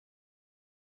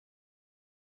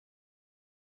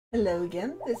Hello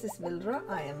again, this is Vildra.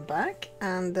 I am back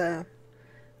and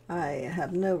I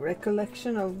have no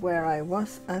recollection of where I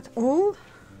was at all.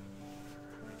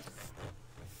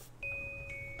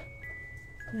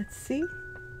 Let's see.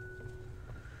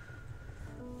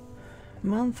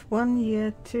 Month 1,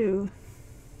 year 2.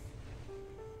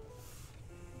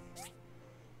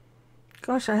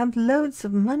 Gosh, I have loads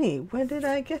of money. Where did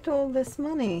I get all this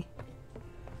money?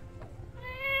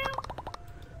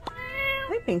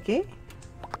 Hey, Pinky.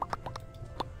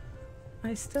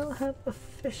 I still have a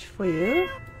fish for you.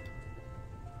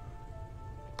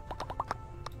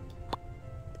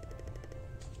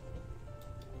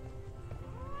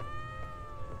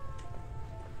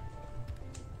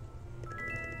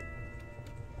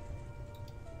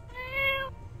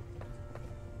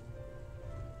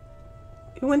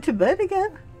 You went to bed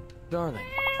again? Darling,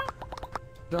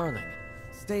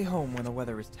 stay home when the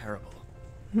weather is terrible.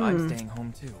 I'm staying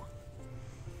home too.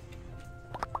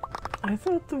 I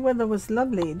thought the weather was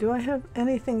lovely. Do I have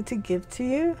anything to give to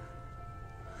you?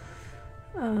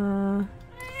 You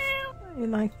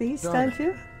like these, Darling. don't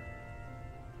you?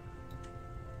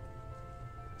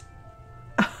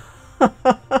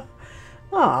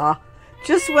 Ah,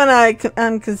 just when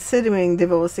I'm considering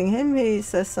divorcing him, he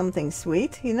says something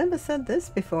sweet. He never said this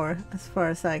before, as far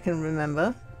as I can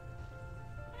remember.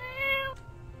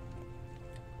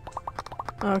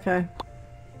 Okay.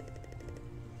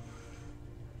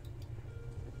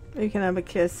 You can have a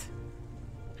kiss.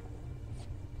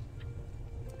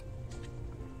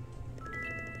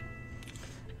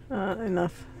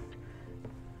 Enough.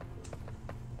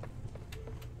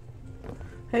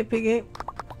 Hey, Piggy.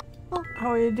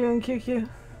 How are you doing, QQ?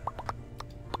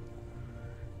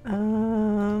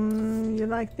 You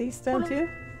like these, don't you?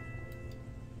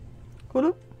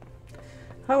 Kulu?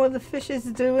 How are the fishes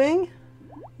doing?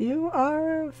 You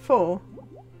are 4.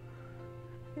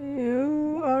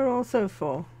 You are also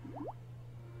 4.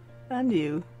 And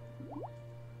you.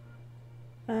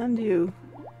 And you.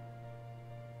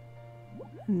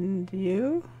 And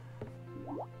you.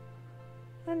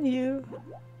 And you.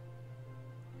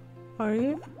 Are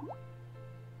you?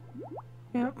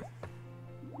 Yep.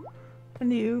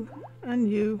 And you.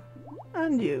 And you.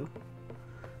 And you.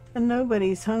 And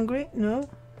nobody's hungry? No?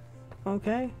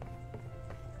 Okay.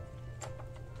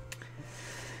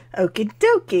 Okie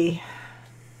dokie.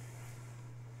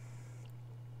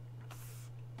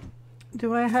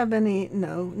 Do I have any?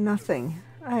 No, nothing.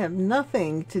 I have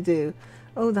nothing to do.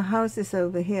 Oh, the house is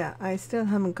over here. I still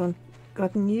haven't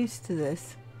gotten used to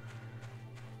this.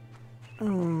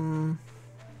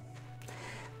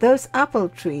 Those apple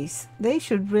trees, they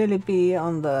should really be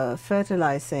on the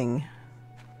fertilizing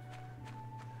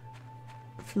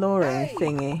flooring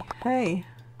thingy. Hey.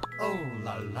 Oh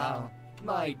la la,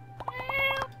 my...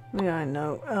 Yeah, I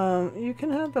know. You can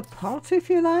have a pot if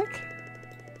you like.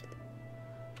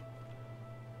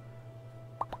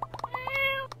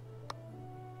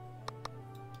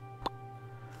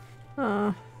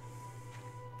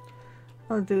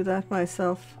 I'll do that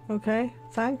myself. Okay,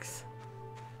 thanks.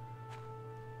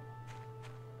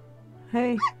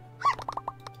 Hey.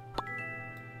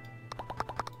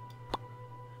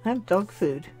 I have dog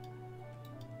food.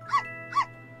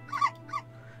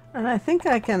 And I think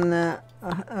I can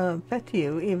pet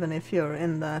you even if you're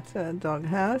in that dog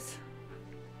house.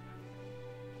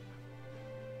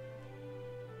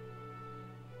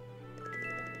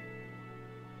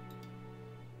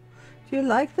 Do you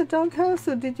like the doghouse,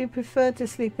 or did you prefer to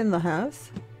sleep in the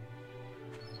house?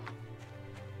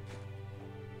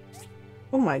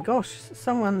 Oh my gosh,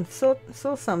 someone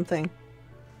saw something.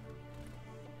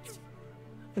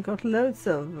 I got loads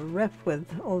of rep with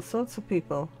all sorts of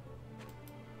people.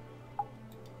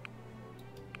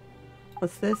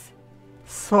 What's this?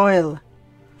 Soil.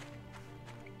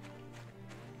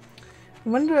 I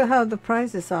wonder how the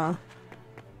prices are.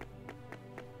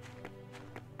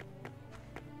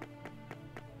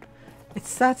 It's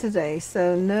Saturday,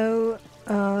 so no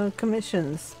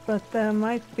commissions, but there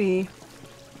might be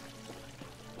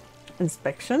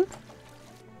inspection.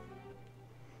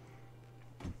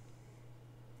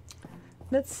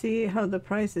 Let's see how the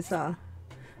prices are.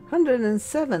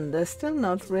 107, they're still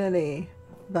not really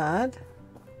bad.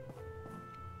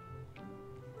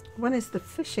 When is the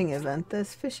fishing event?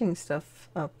 There's fishing stuff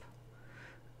up.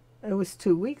 It was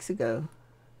 2 weeks ago.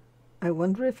 I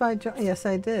wonder if I yes,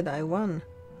 I did. I won.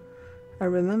 I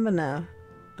remember now.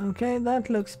 Okay, that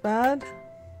looks bad.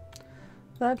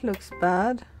 That looks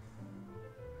bad.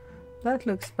 That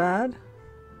looks bad.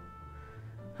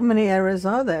 How many errors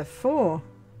are there? 4.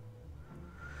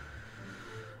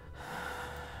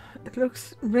 It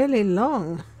looks really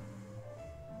long.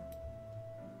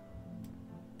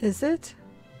 Is it?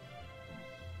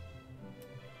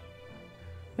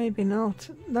 maybe not.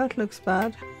 That looks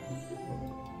bad.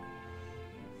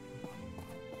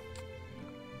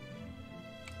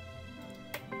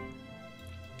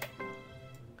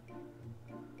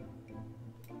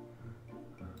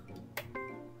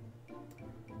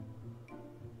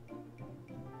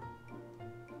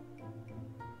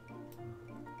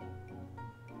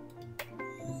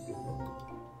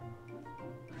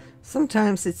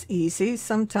 Sometimes it's easy,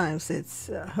 sometimes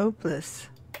it's hopeless.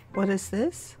 What is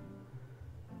this?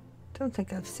 Don't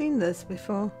think I've seen this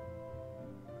before.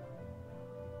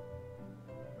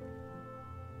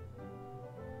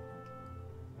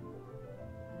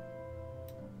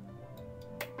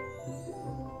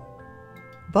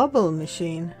 Bubble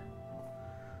machine.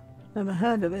 Never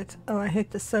heard of it. Oh, I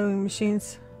hate the sewing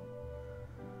machines.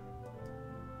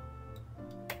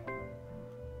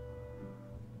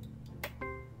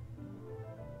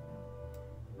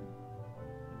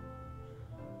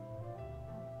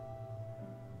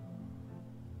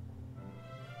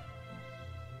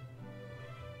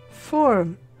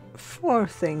 Four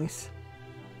things.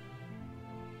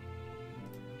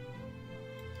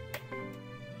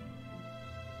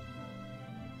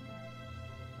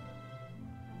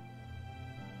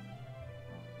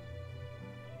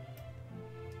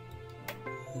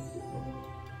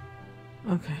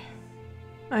 Okay,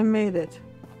 I made it.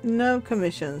 No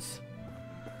commissions.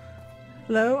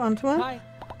 Hello, Antoine? Hi.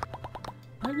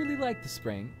 I really like the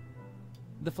spring.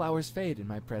 The flowers fade in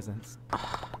my presence.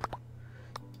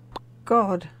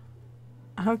 God,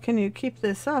 how can you keep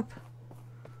this up?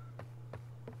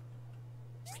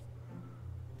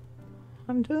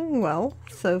 I'm doing well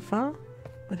so far,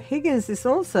 but Higgins is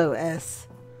also S.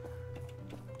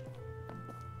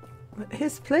 But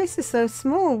his place is so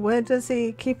small. Where does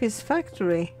he keep his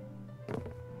factory?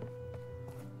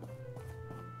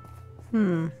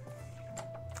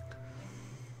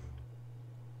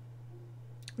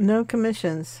 No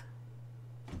commissions.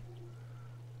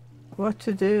 What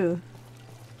to do?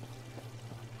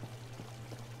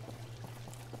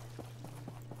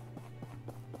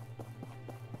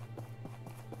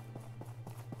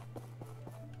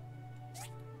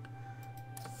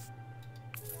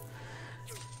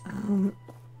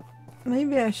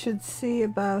 Maybe I should see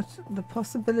about the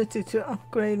possibility to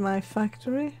upgrade my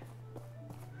factory.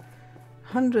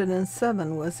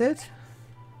 107 was it?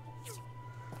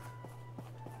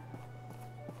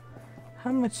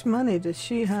 How much money does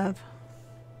she have?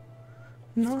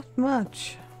 Not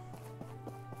much.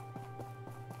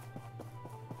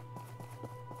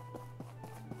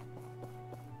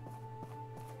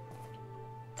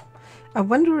 I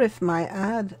wonder if my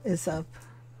ad is up,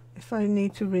 if I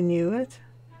need to renew it.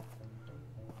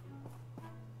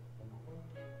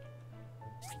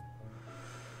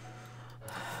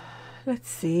 Let's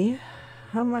see.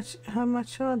 How much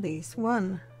are these?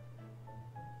 1.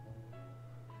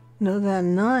 No, they're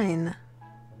 9.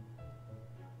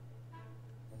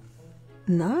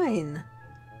 9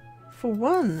 for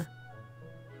 1.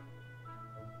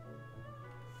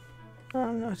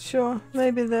 I'm not sure.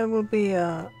 Maybe there will be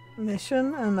a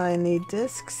mission and I need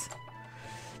discs.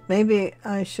 Maybe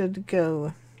I should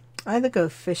either go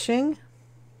fishing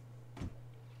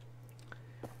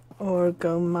or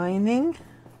go mining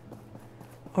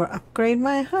or upgrade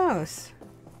my house.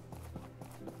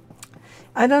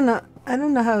 I don't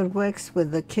know how it works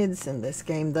with the kids in this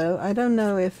game though. I don't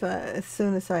know if as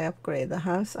soon as I upgrade the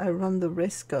house I run the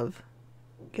risk of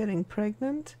getting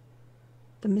pregnant.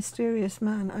 The mysterious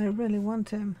man, I really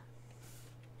want him.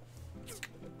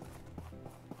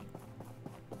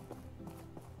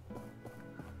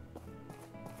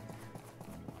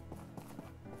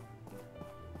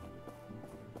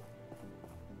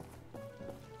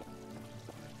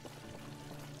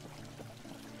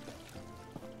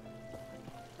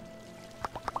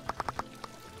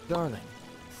 Darling,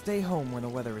 stay home when the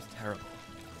weather is terrible.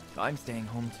 I'm staying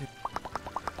home too.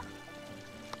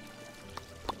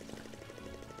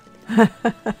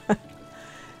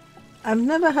 I've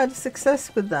never had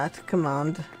success with that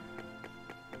command.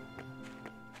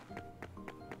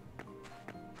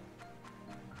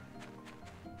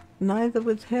 Neither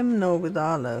with him nor with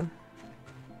Arlo.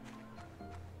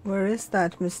 Where is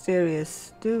that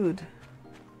mysterious dude?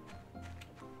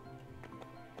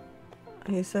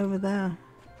 He's over there.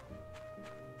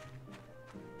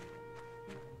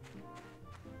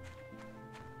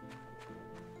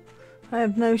 I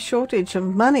have no shortage of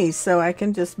money, so I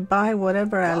can just buy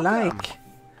whatever I like.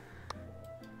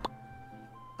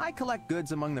 I collect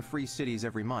goods among the free cities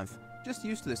every month. Just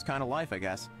used to this kind of life, I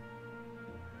guess.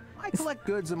 I collect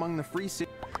goods among the free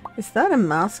cities. Is that a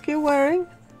mask you're wearing?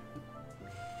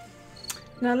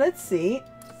 Now let's see.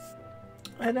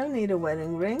 I don't need a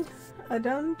wedding ring. I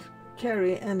don't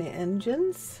carry any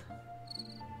engines.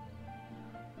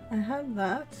 I have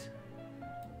that.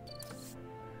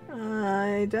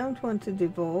 I don't want to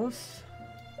divorce.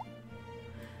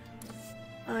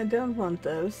 I don't want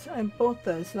those. I bought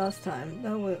those last time.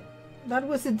 That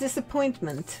was a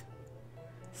disappointment.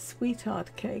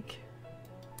 Sweetheart cake.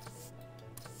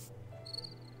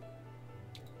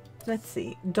 Let's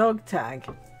see. Dog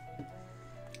tag.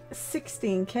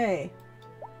 16k.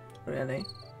 Really?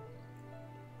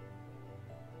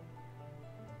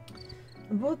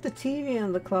 I bought the TV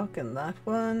and the clock and that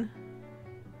one.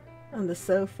 And the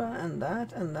sofa and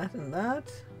that and that and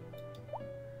that.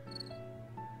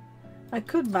 I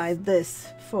could buy this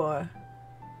for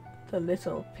the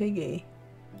little piggy.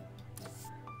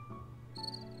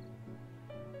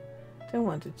 Don't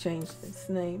want to change its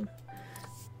name.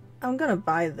 I'm gonna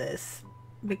buy this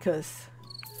because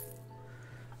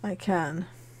I can.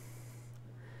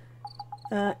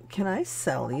 Can I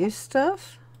sell you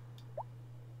stuff?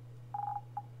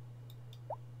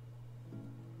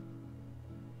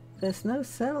 There's no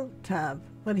sell tab,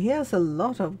 but he has a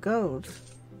lot of gold.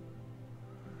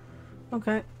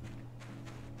 Okay.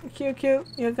 QQ,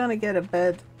 you're gonna get a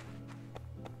bed.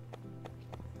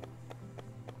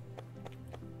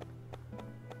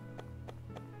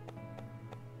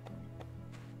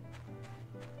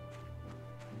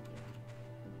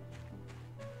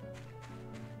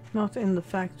 Not in the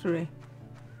factory.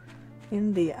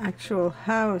 In the actual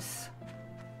house.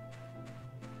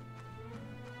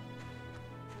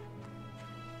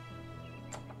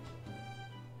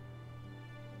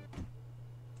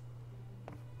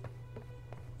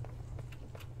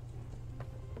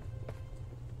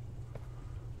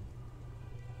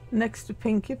 Next to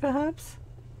Pinky, perhaps?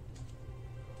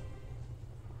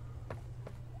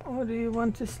 Or do you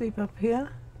want to sleep up here?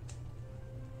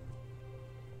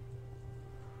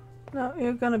 No,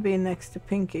 you're gonna be next to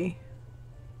Pinky.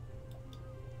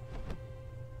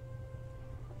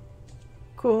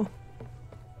 Cool.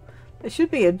 There should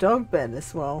be a dog bed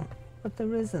as well, but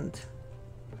there isn't.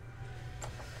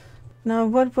 Now,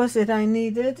 what was it I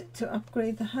needed to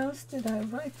upgrade the house? Did I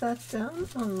write that down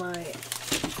on my...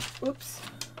 Oops.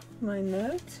 My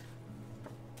note.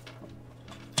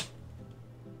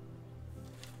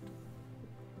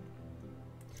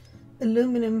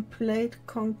 Aluminum plate,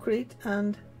 concrete,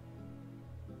 and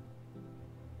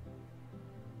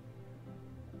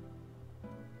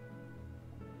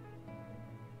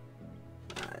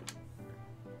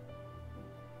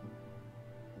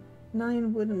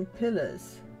nine wooden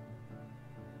pillars.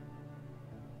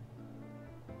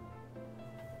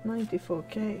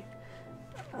 94k.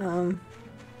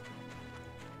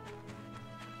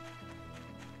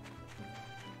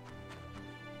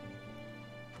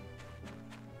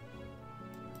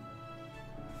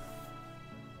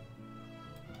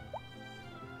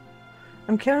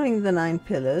 I'm carrying the 9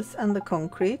 pillars and the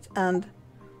concrete and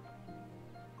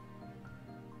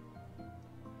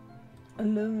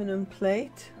aluminum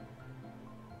plate.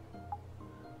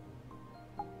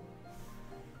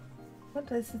 What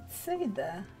does it say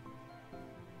there?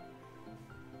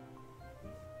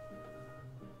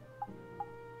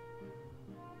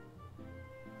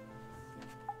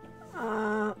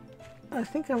 I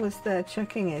think I was there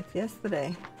checking it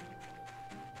yesterday.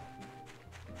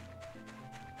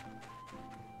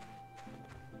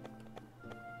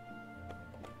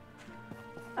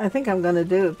 I think I'm gonna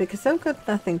do it because I've got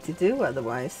nothing to do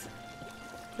otherwise.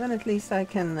 Then at least I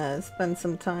can spend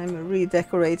some time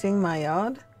redecorating my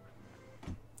yard.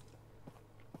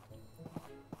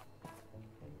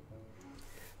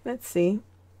 Let's see.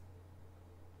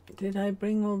 Did I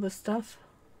bring all the stuff?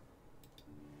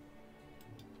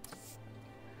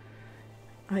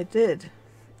 I did.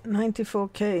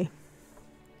 94k.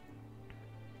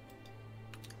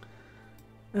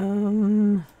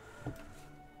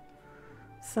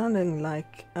 Sounding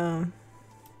like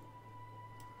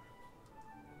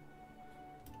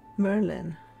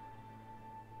Merlin.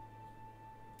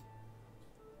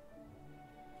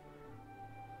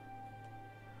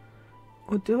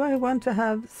 Or do I want to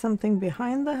have something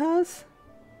behind the house?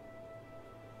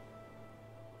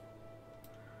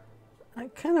 I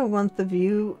kind of want the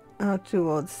view out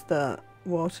towards the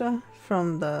water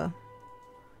from the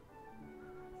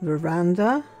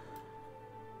veranda.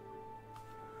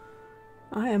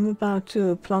 I am about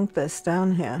to plonk this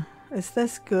down here. Is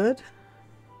this good?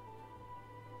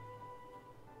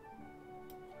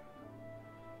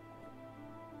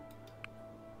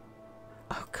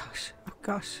 Oh gosh, oh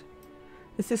gosh.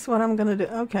 Is this what I'm gonna do?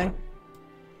 Okay.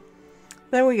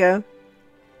 There we go.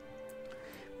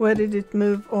 Where did it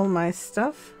move all my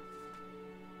stuff?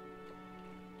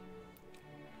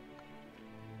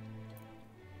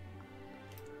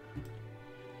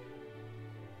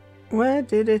 Where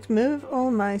did it move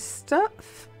all my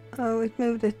stuff? Oh, it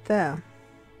moved it there.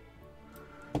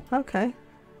 Okay.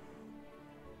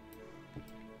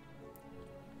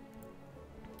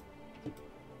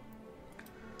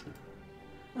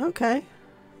 Okay.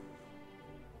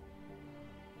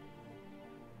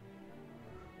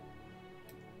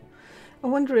 I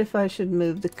wonder if I should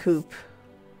move the coop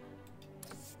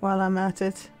while I'm at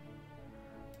it.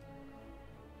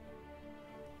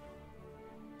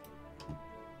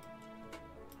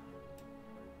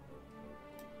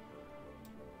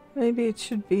 Maybe it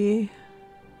should be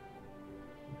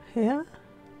here?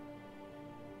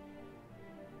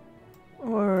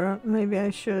 Or maybe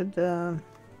I should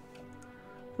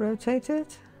rotate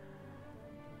it?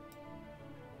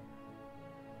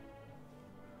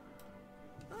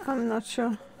 I'm not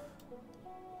sure.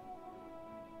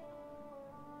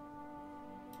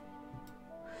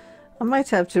 I might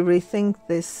have to rethink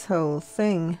this whole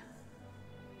thing.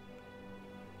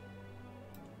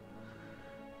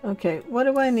 Okay, what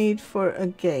do I need for a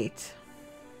gate?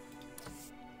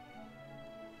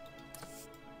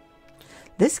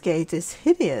 This gate is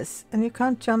hideous and you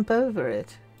can't jump over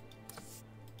it.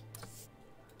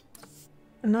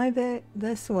 Neither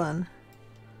this one.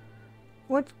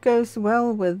 What goes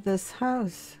well with this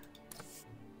house?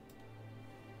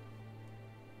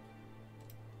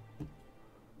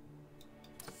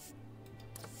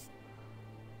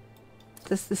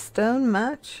 Does the stone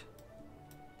match?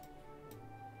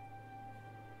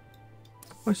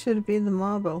 Or should it be the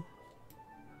marble?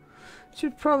 It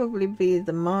should probably be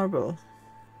the marble.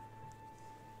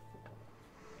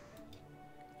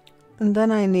 And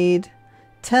then I need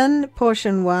 10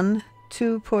 portion 1,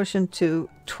 2 portion 2,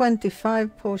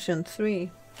 25 portion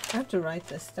 3. I have to write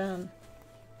this down.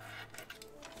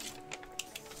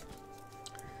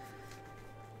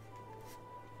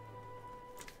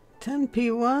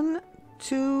 $10p1,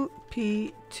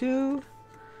 2p2,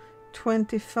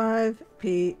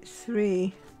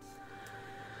 25p3.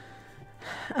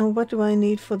 And what do I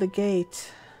need for the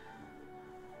gate?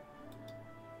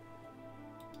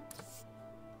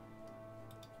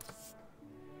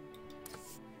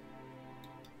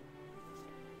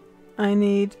 I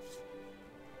need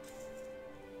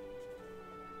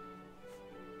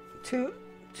two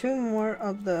more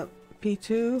of the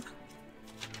P2,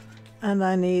 and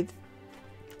I need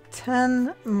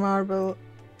 10 marble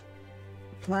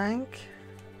plank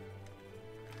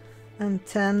and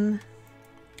 10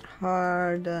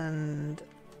 hardened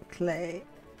clay.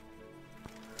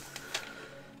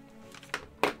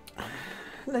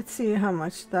 Let's see how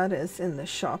much that is in the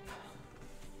shop.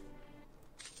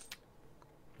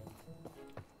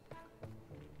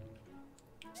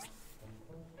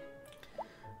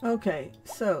 Okay,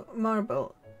 so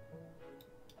marble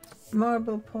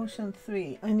portion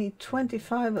 3. I need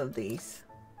 25 of these.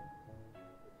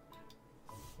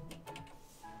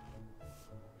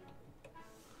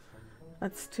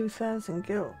 That's 2,000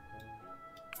 gil.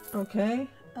 Okay,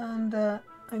 and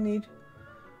I need,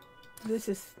 this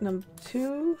is number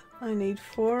 2. I need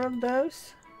 4 of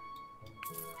those.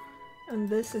 And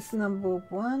this is number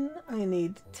 1. I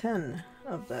need 10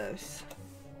 of those.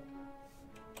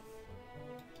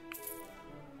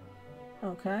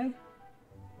 Okay.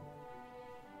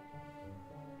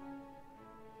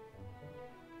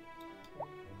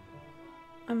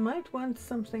 I might want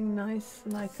something nice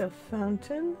like a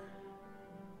fountain,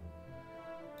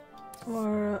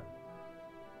 or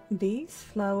these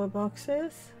flower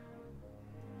boxes,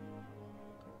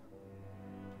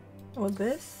 or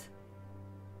this.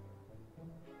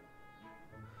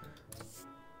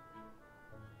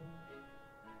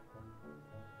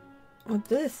 Or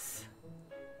this.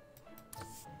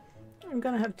 I'm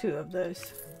gonna have 2 of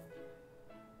those.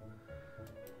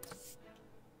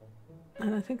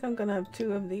 And I think I'm gonna have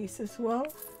 2 of these as well.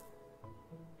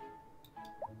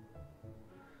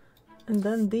 And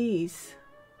then these.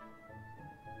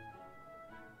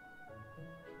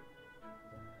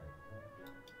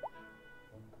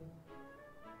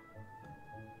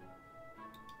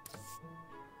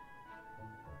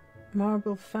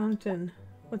 Marble fountain.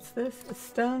 What's this? A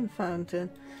stone fountain.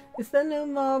 Is there no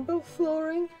marble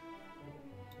flooring?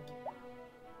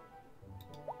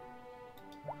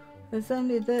 There's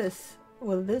only this.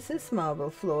 Well, this is marble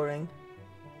flooring.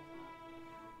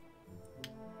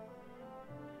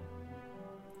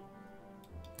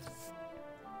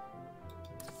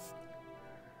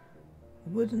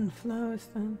 Wooden flower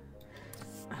stand.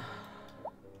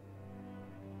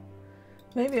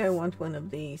 Maybe I want one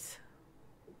of these.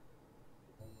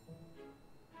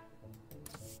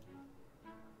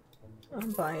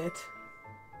 I'll buy it.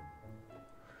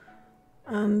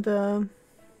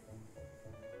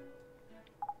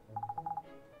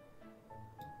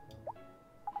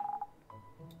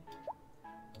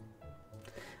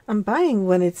 I'm buying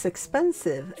when it's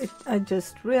expensive. I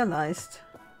just realized.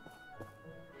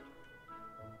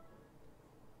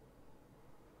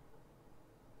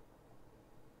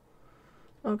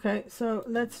 Okay, so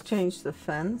let's change the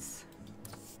fence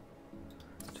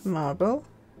to marble.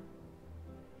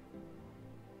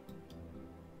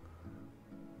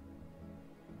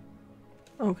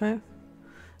 Okay,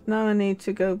 now I need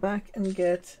to go back and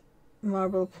get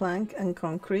marble plank and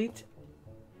concrete.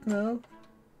 No,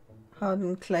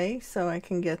 hardened clay, so I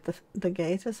can get the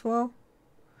gate as well.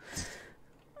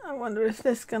 I wonder if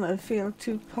this is gonna feel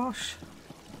too posh.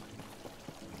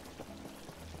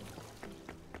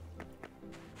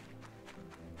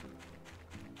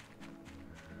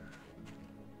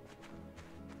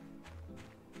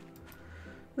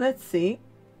 Let's see.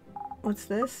 What's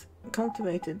this?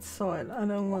 Cultivated soil. I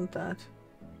don't want that.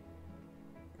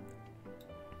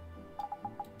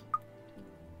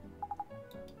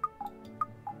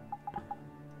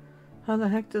 How the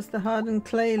heck does the hardened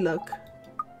clay look?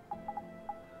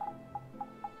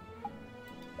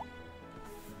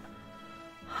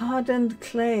 Hardened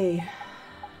clay.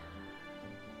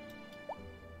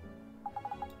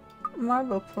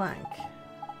 Marble plank.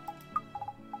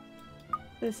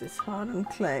 This is hardened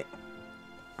clay.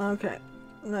 Okay,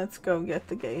 let's go get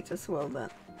the gate as well then.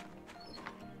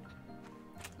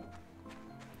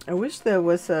 I wish there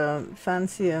was a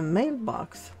fancier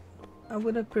mailbox. I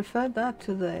would have preferred that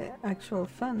to the actual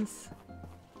fence.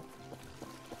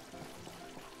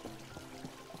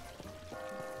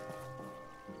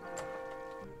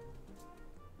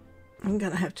 I'm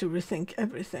gonna have to rethink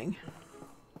everything.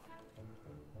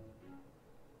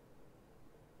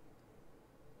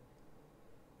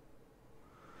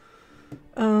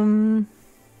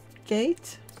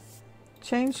 Gate,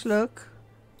 change look,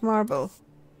 marble.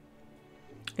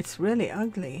 It's really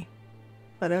ugly,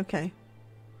 but okay.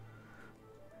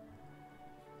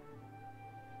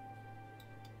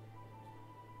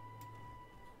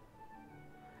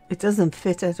 It doesn't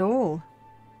fit at all.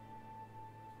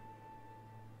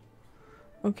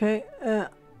 Okay,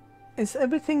 is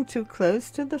everything too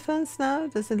close to the fence now?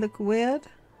 Does it look weird?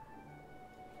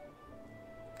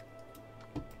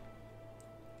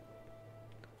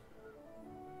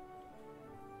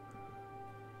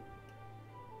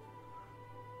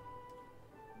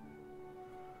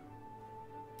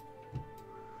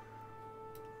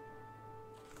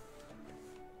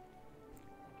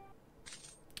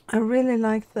 I really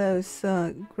like those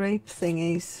grape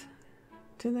thingies.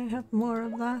 Do they have more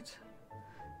of that?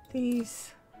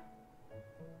 These.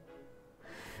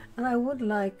 And I would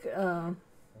like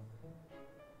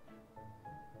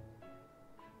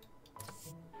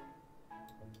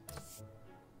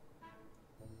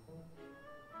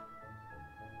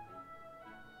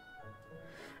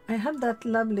I have that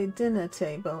lovely dinner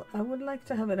table. I would like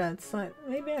to have it outside.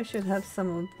 Maybe I should have some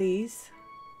of these.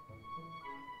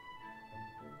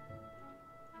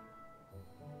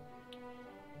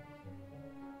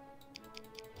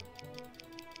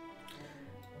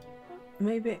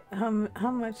 Maybe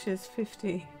how much is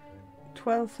 50?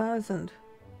 12,000.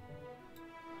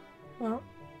 Well,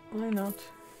 why not?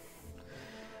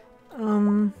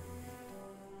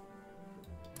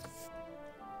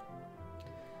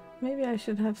 Maybe I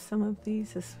should have some of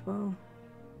these as well.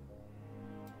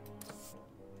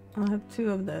 I'll have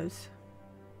 2 of those.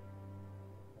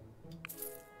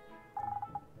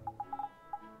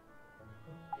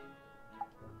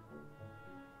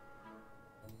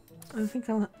 I think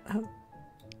I'll have...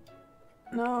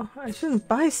 No, I shouldn't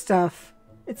buy stuff.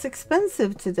 It's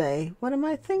expensive today. What am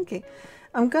I thinking?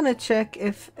 I'm gonna check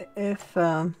if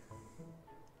I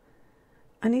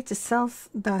need to sell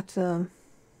that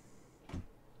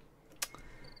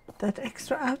that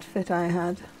extra outfit I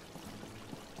had.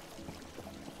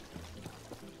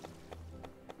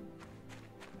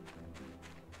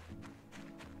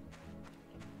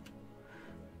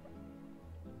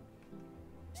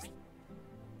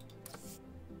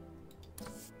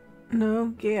 No,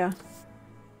 gear.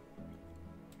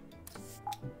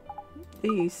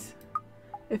 These.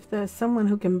 If there's someone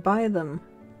who can buy them.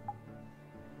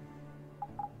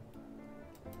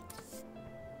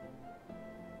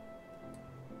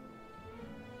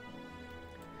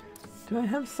 Do I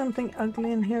have something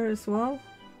ugly in here as well?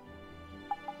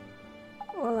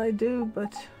 Well, I do,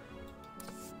 but...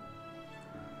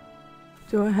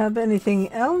 Do I have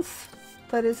anything else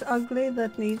that is ugly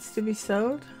that needs to be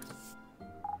sold?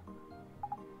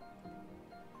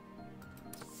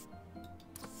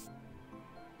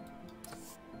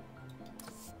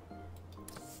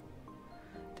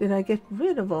 Did I get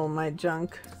rid of all my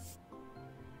junk?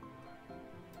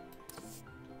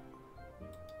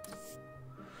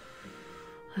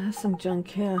 There's some junk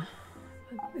here,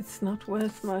 but it's not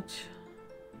worth much.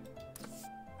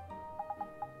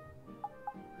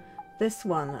 This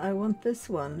one, I want this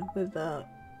one with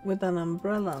an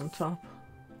umbrella on top.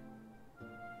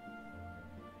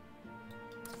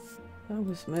 That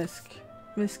was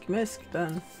Misk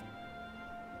done.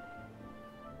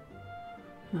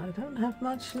 I don't have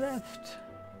much left.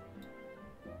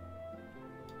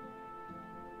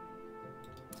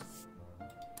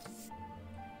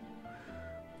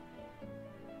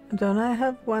 Don't I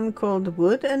have one called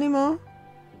wood anymore?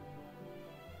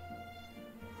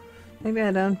 Maybe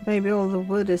I don't. Maybe all the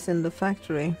wood is in the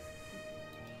factory.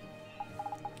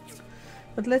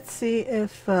 But let's see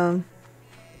if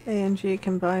A&G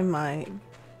can buy my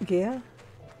gear.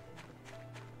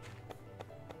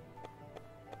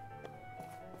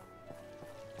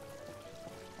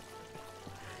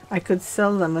 I could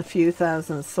sell them a few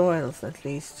thousand soils at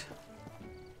least.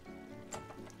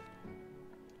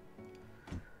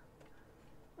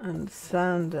 And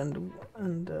sand and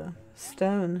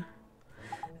stone.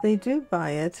 They do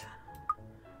buy it.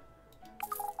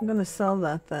 I'm gonna sell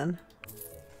that then.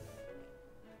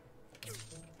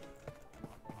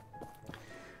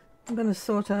 I'm gonna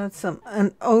sort out some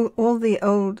and all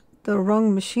the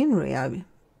wrong machinery I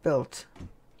built.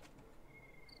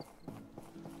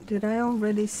 Did I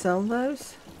already sell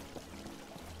those?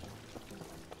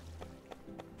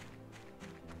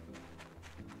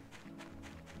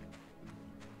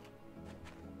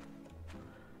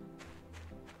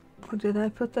 Or did I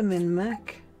put them in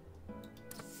Mac?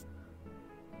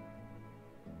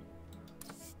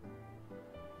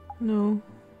 No,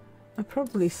 I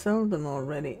probably sold them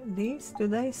already. These, do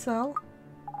they sell?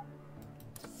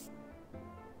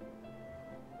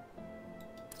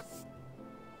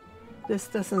 This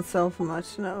doesn't sell for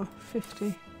much, no,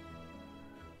 50.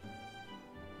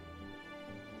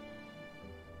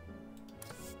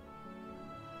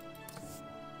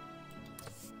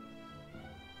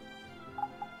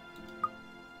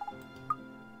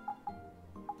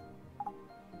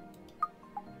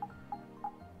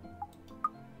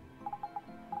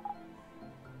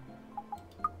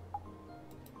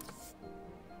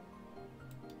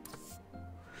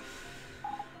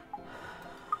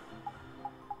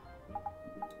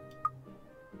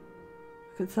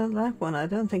 Could sell that one. I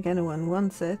don't think anyone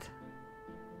wants it.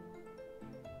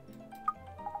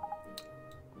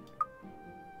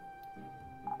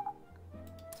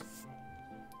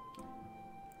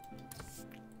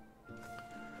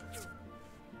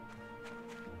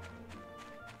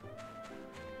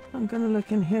 I'm gonna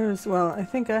look in here as well. I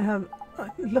think I have...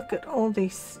 look at all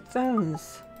these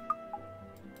stones.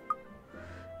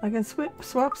 I can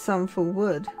swap some for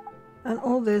wood. And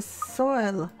all this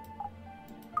soil.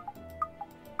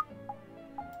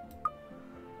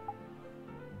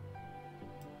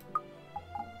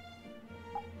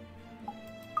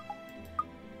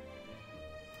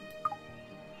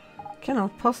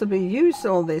 Cannot possibly use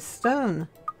all this stone.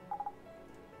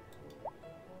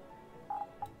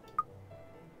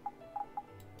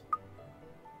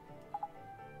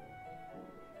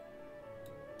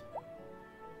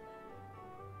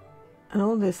 And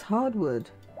all this hardwood.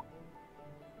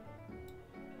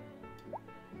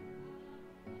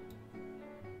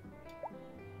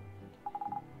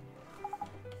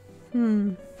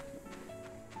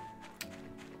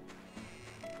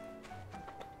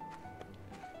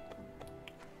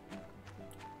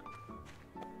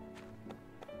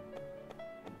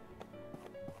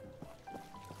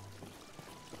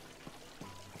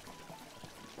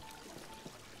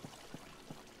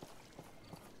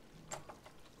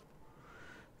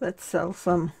 Let's sell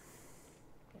some.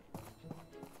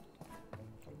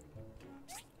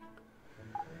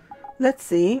 Let's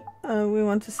see. We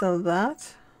want to sell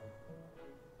that.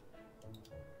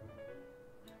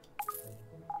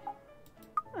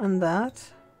 And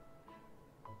that.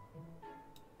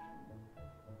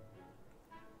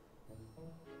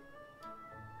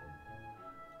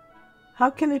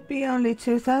 How can it be only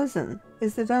 2,000?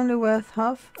 Is it only worth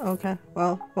half? Okay,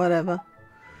 well, whatever.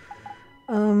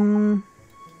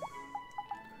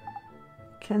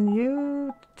 Can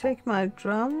you take my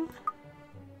drum?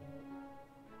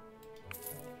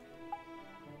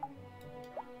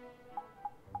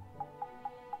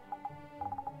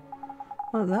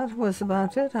 Well, that was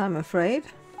about it, I'm afraid.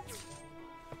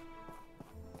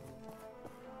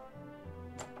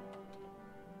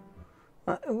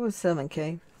 It was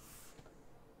 7k.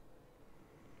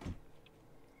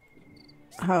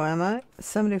 How am I?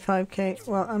 75k.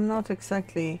 Well, I'm not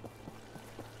exactly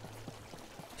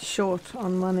short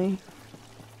on money.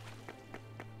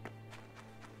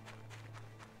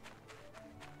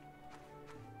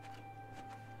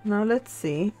 Now let's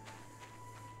see.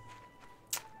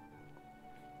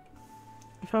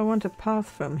 If I want a path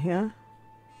from here,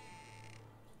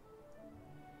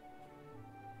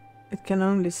 it can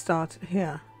only start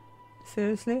here.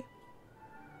 Seriously?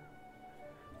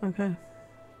 Okay.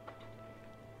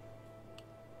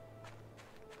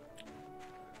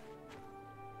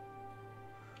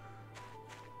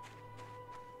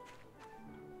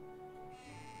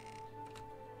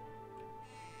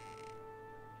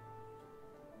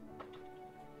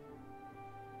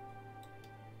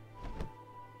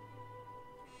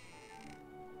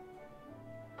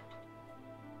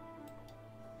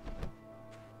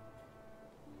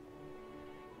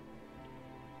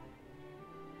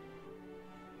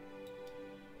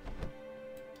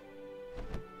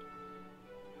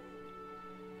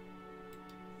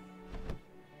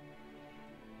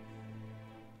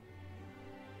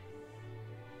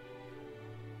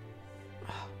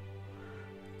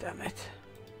 Damn it.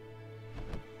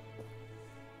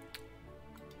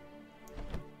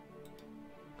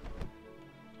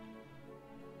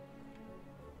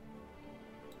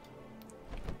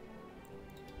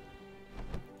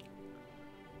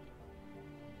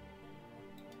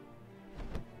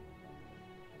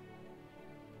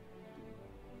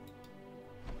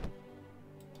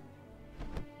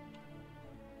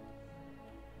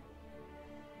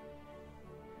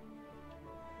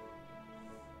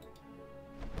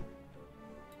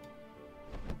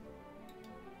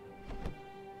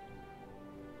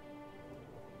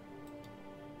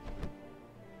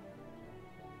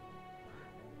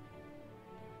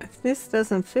 If this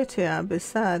doesn't fit here, I'll be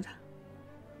sad.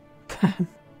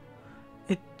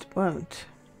 It won't.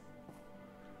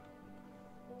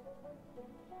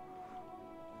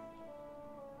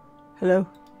 Hello?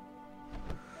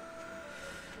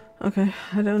 Okay,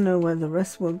 I don't know where the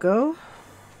rest will go.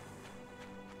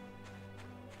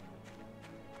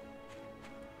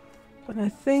 But I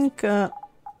think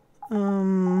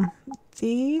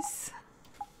these,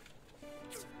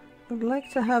 I'd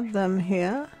like to have them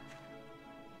here.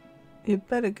 You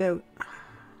better go.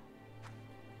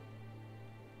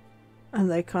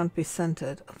 And they can't be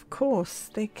centered. Of course,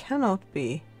 they cannot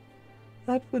be.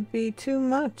 That would be too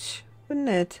much, wouldn't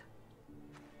it?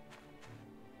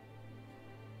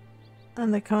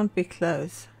 And they can't be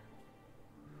close.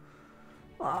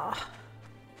 Ah.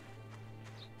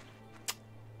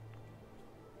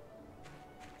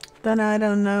 Then I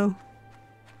don't know.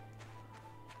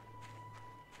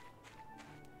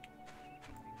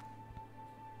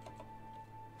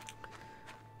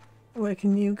 Where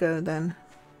can you go then?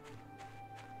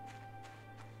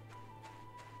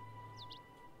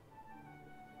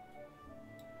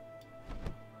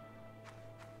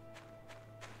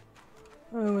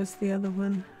 Where was the other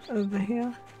one? Over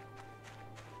here?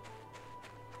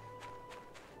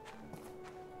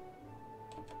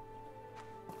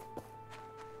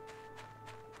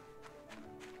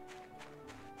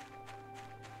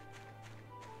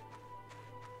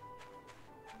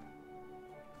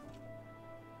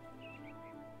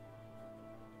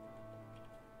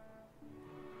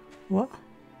 What?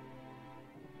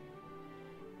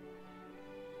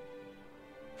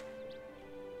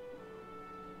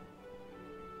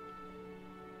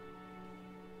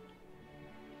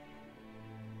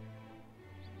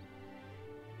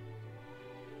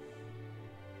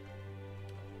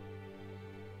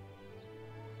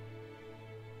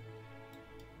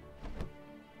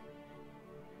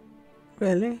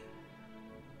 Really?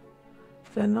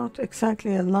 They're not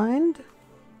exactly aligned?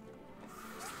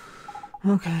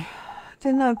 Okay.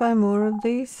 Didn't I buy more of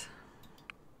these?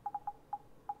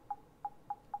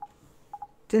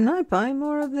 Didn't I buy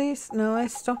more of these? No, I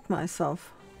stopped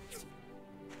myself.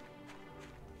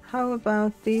 How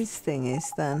about these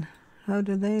thingies then? How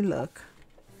do they look?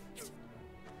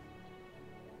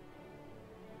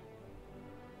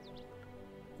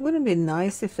 Wouldn't it be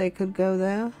nice if they could go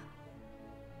there?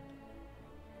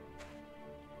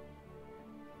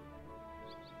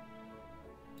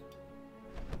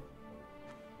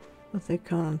 But they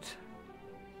can't.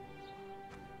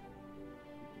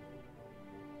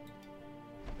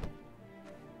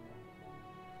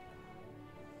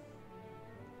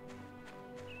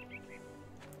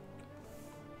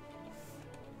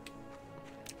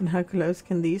 And how close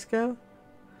can these go?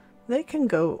 They can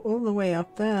go all the way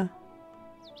up there.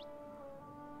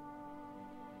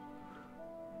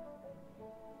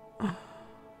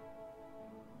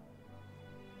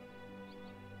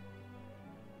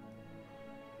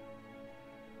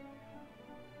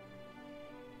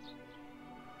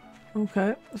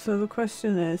 Okay, so the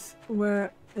question is,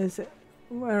 where is it?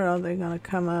 Where are they gonna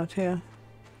come out here?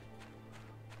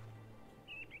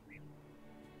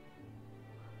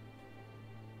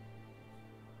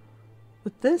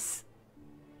 But this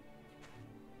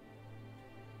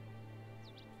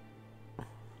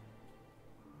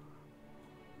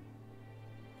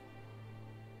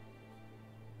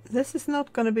This is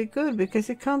not going to be good because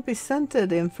it can't be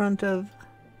centered in front of...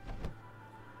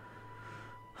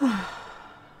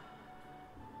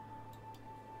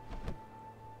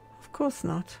 Of course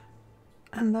not.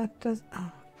 And that does...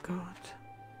 Oh, God.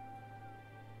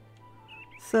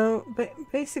 So,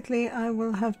 basically, I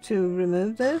will have to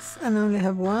remove this and only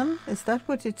have one. Is that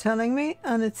what you're telling me?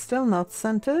 And it's still not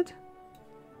centered?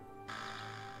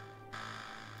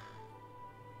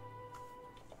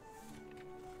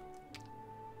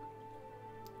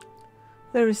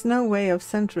 There is no way of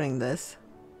centering this.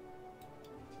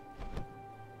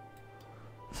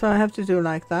 So I have to do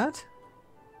like that?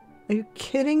 Are you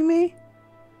kidding me?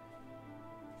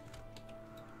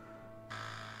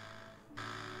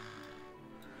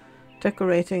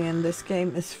 Decorating in this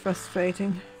game is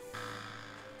frustrating.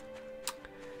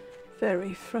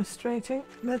 Very frustrating.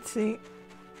 Let's see.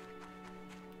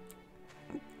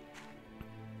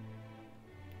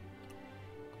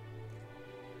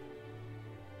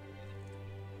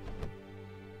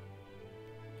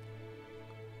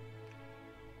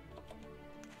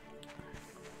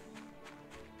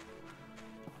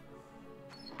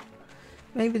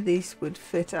 Maybe these would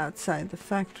fit outside the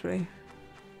factory.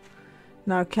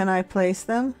 Now, can I place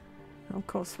them? Of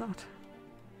course not.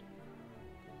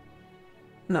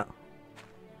 No.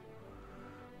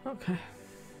 Okay.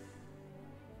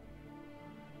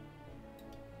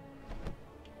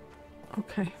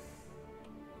 Okay.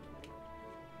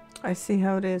 I see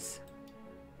how it is.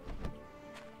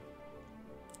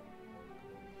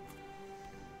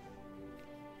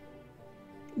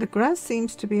 The grass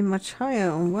seems to be much higher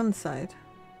on one side.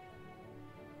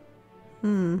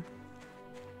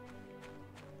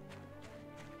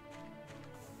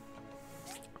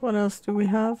 What else do we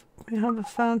have? We have a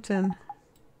fountain.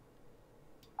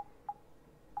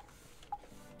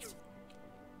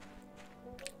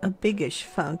 A biggish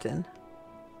fountain.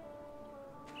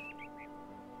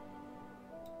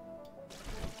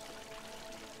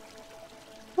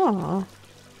 Aww.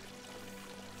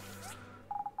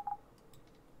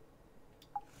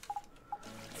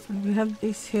 And we have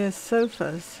these here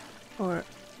sofas or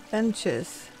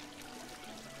benches.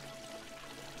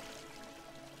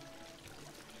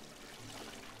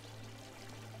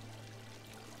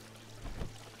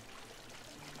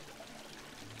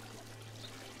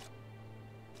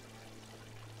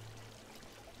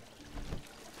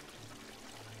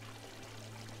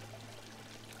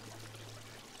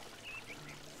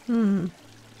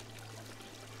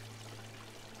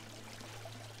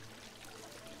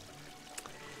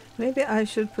 Maybe I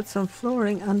should put some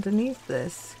flooring underneath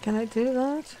this. Can I do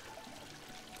that?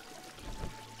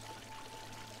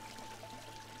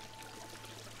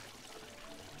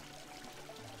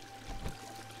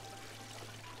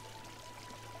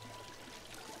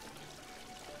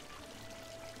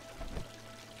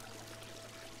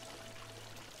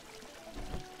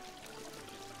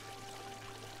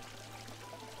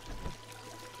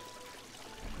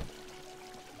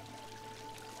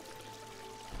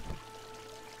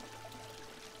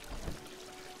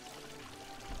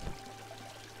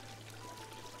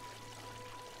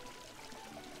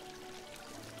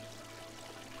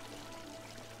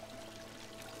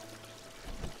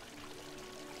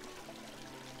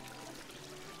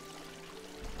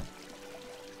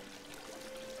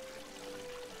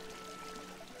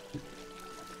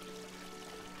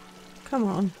 Come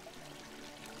on.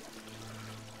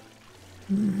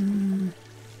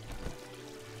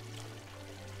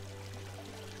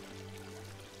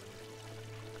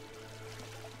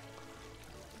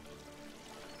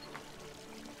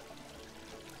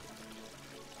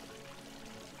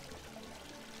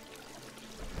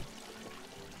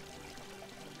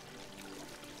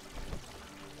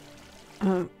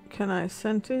 Can I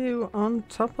center you on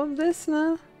top of this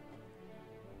now?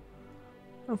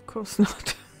 Of course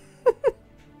not.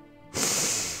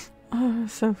 Oh,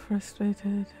 so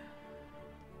frustrated.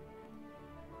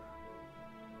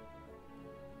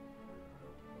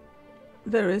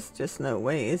 There is just no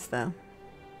way, is there?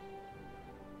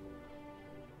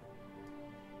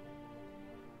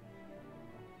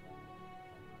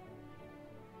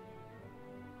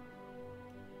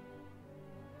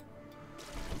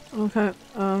 Okay,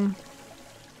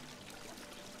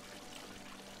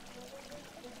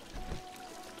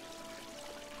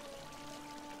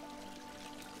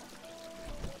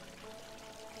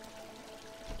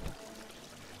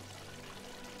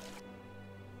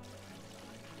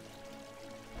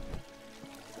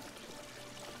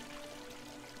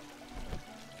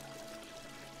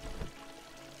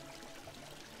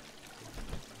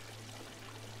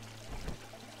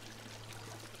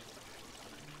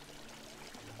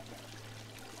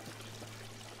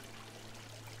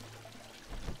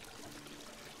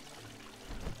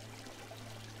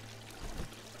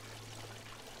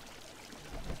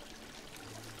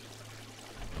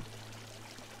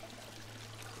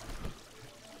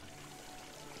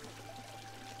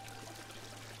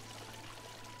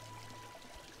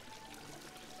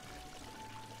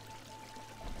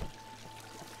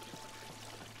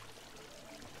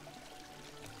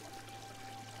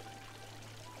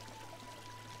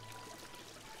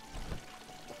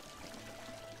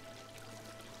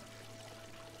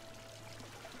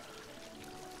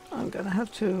 gonna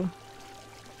have to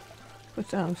put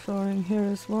down flooring here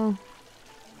as well.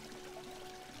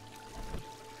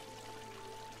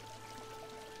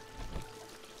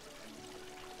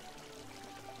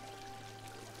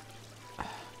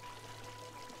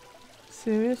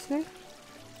 Seriously?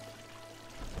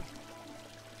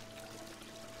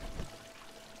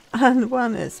 And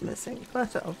one is missing,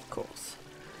 but of course.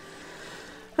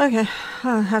 Okay,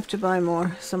 I'll have to buy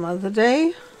more some other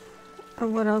day.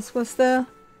 And what else was there?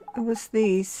 It was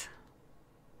these.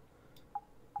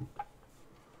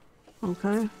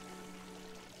 Okay.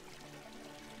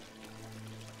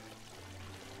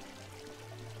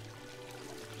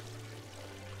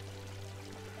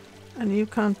 And you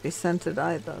can't be scented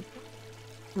either,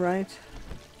 right?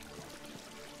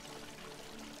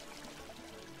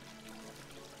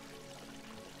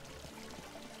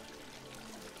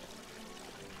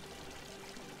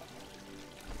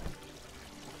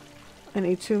 I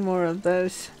need 2 more of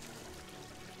those.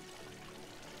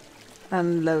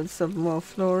 And loads of more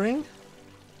flooring.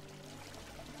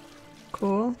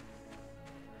 Cool.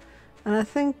 And I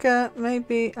think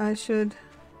maybe I should...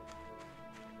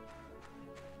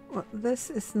 Well, this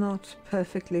is not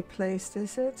perfectly placed,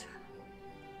 is it?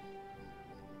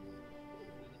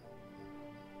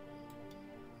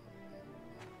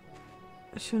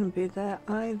 It shouldn't be there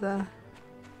either.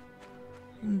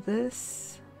 And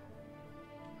this...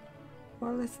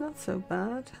 Well, it's not so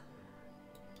bad.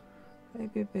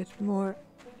 Maybe a bit more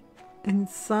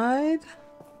inside.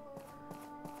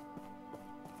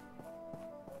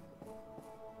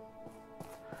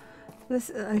 This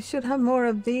I should have more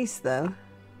of these though.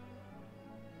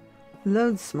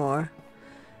 Loads more.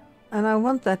 And I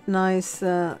want that nice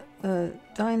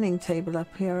dining table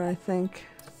up here, I think.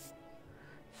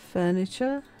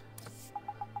 Furniture.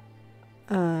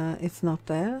 It's not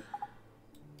there.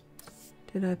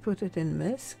 Did I put it in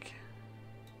MISC?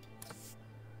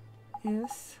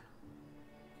 Yes.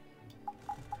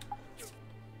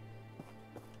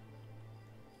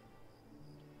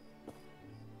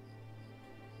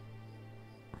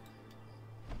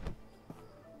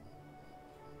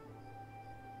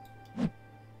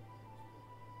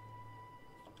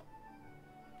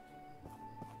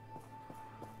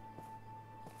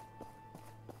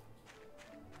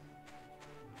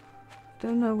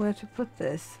 Don't know where to put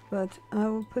this, but I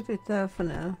will put it there for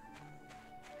now.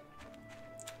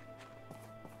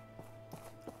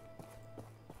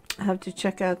 I have to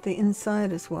check out the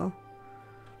inside as well.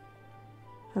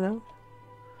 Hello?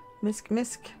 Misk,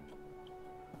 Misk.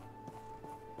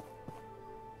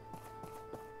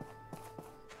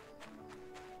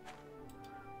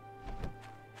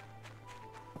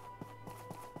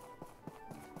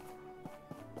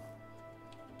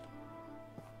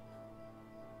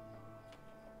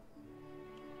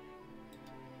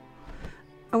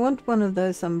 I want one of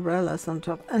those umbrellas on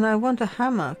top, and I want a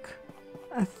hammock.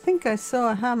 I think I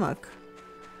saw a hammock.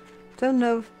 Don't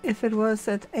know if it was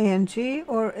at A&G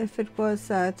or if it was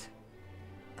at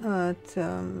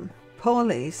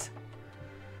Paulie's.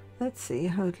 Let's see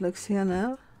how it looks here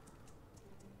now.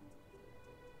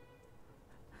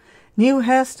 New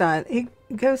hairstyle. It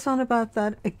goes on about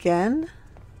that again.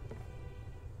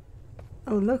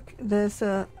 Oh look, there's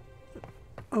a...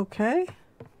 Okay.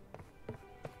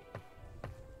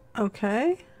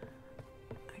 Okay.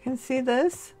 I can see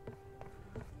this.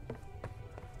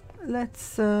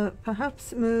 Let's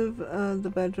perhaps move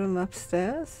the bedroom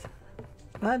upstairs.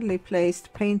 Badly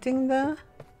placed painting there.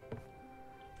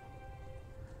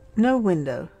 No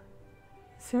window.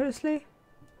 Seriously?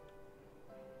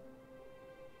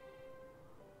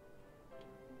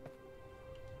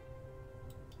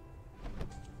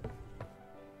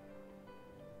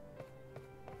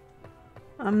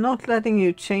 I'm not letting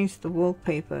you change the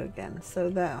wallpaper again, so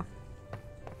there.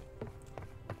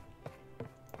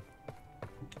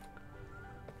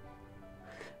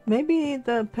 Maybe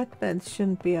the pet beds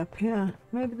shouldn't be up here.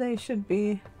 Maybe they should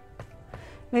be...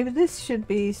 Maybe this should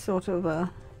be sort of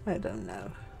a... I don't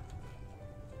know.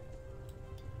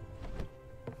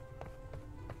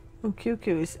 Oh,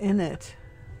 QQ is in it.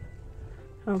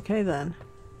 Okay then.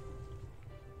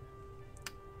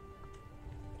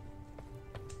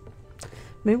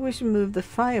 Maybe we should move the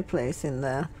fireplace in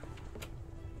there.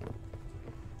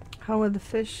 How are the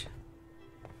fish?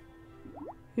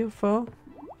 You 4?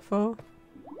 4?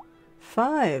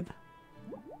 5?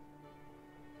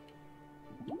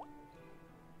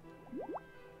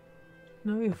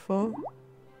 No, you're 4?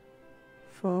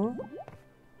 4?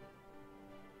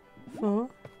 4?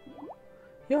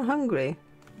 You're hungry.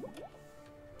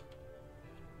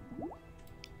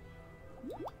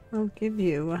 I'll give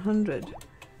you 100.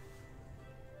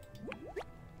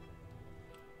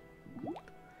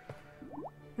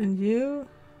 And you're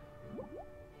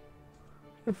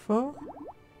 4.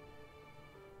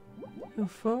 You're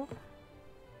 4.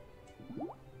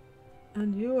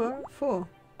 And you are 4.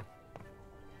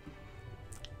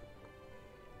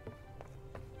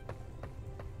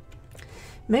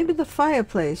 Maybe the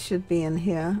fireplace should be in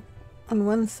here on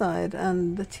one side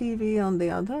and the TV on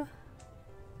the other.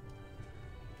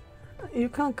 You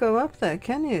can't go up there,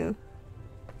 can you?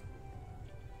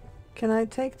 Can I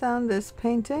take down this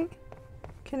painting?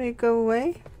 Can you go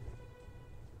away?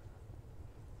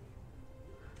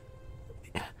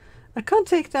 I can't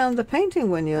take down the painting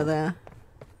when you're there.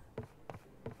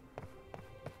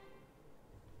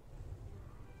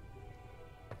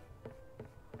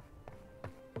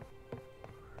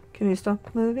 Can you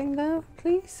stop moving now,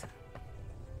 please?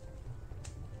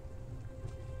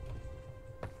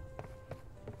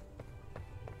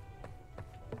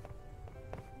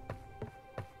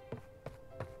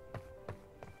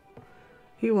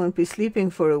 He won't be sleeping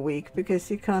for a week because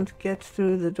he can't get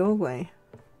through the doorway.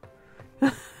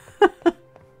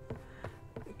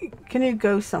 Can you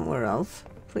go somewhere else,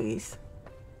 please?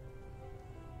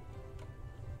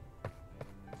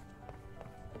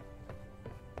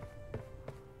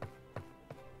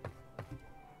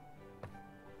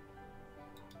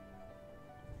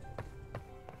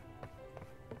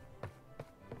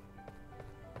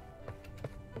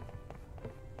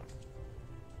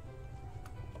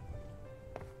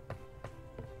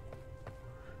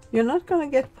 You're not going to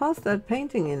get past that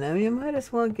painting, you know. You might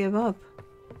as well give up.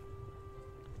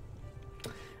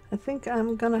 I think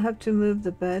I'm going to have to move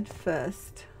the bed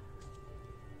first.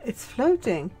 It's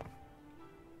floating.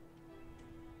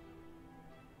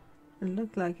 It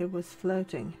looked like it was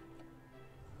floating.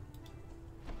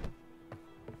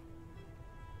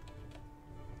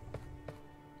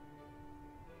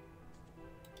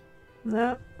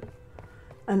 No.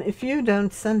 And if you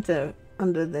don't center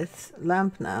under this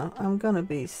lamp now, I'm gonna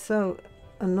be so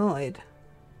annoyed.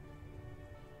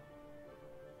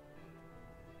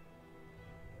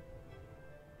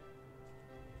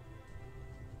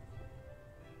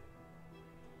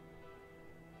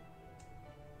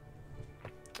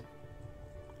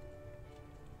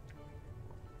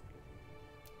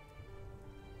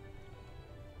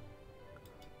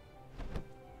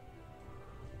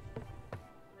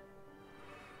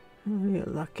 Oh, you're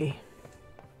lucky.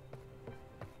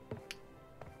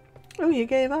 Oh, you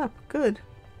gave up. Good.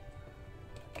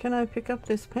 Can I pick up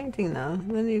this painting now?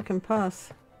 Then you can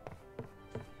pass.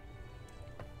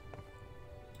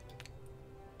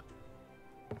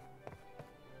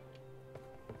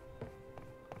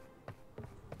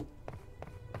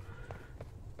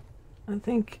 I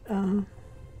think, no,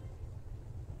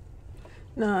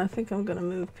 I think I'm gonna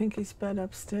move Pinky's bed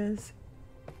upstairs.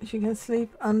 She can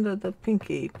sleep under the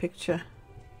Pinky picture.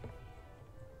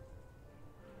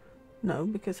 No,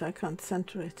 because I can't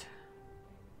center it.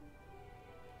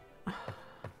 You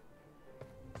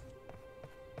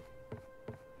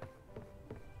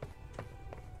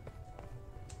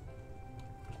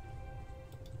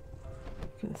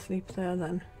can sleep there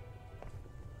then.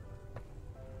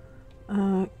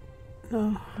 No,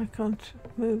 I can't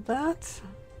move that.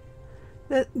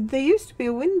 There used to be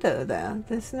a window there.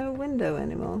 There's no window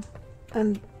anymore.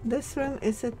 And this room,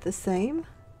 is it the same?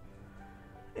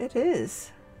 It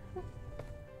is.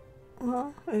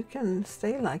 Well, it can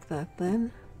stay like that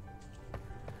then.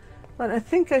 But I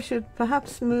think I should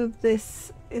perhaps move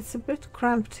this. It's a bit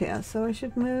cramped here, so I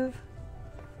should move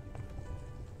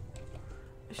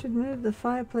the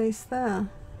fireplace there.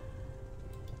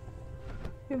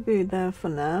 You'll be there for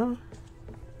now.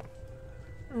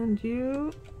 And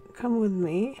you come with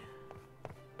me.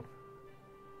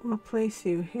 We'll place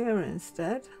you here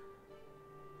instead.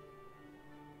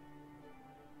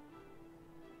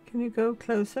 Can you go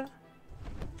closer?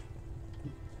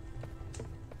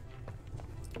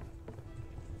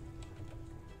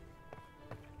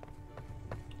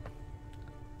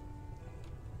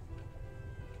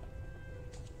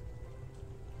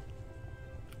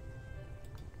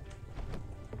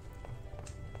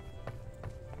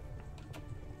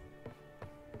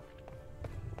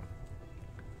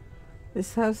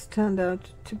 This house turned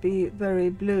out to be very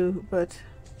blue, but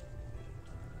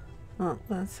oh,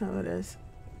 that's how it is.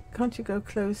 Can't you go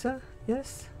closer?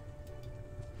 Yes?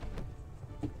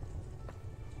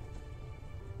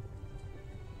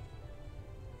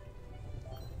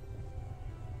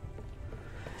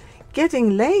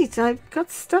 Getting late. I've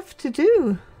got stuff to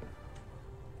do.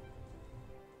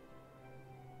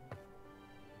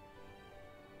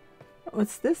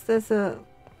 What's this? There's a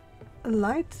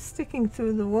light sticking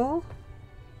through the wall.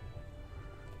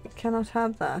 You cannot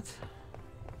have that.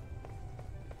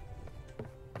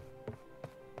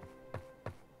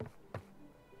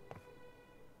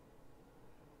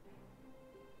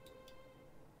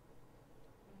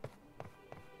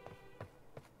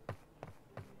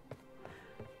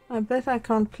 I bet I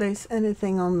can't place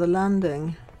anything on the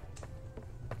landing.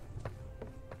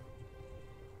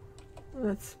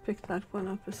 Let's pick that one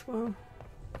up as well.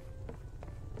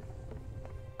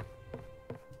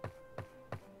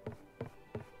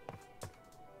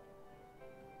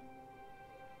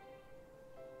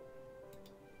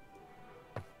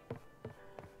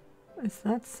 Is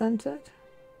that centered?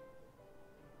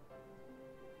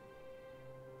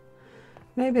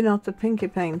 Maybe not the pinky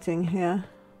painting here.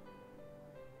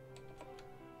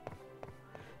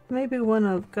 Maybe one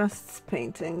of Gust's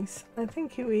paintings. I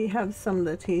think we have some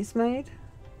that he's made.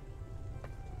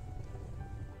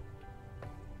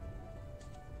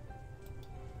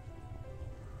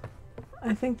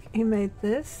 I think he made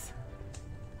this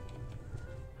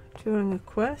during a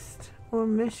quest or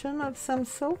mission of some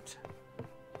sort.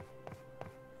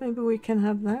 Maybe we can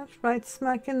have that right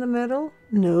smack in the middle.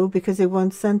 No, because it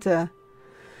won't center.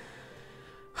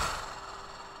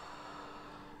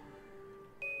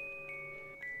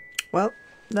 Well,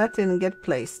 that didn't get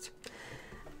placed.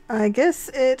 I guess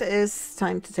it is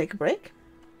time to take a break,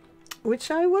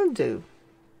 which I will do.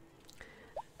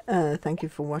 Thank you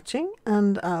for watching,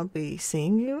 and I'll be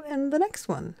seeing you in the next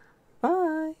one.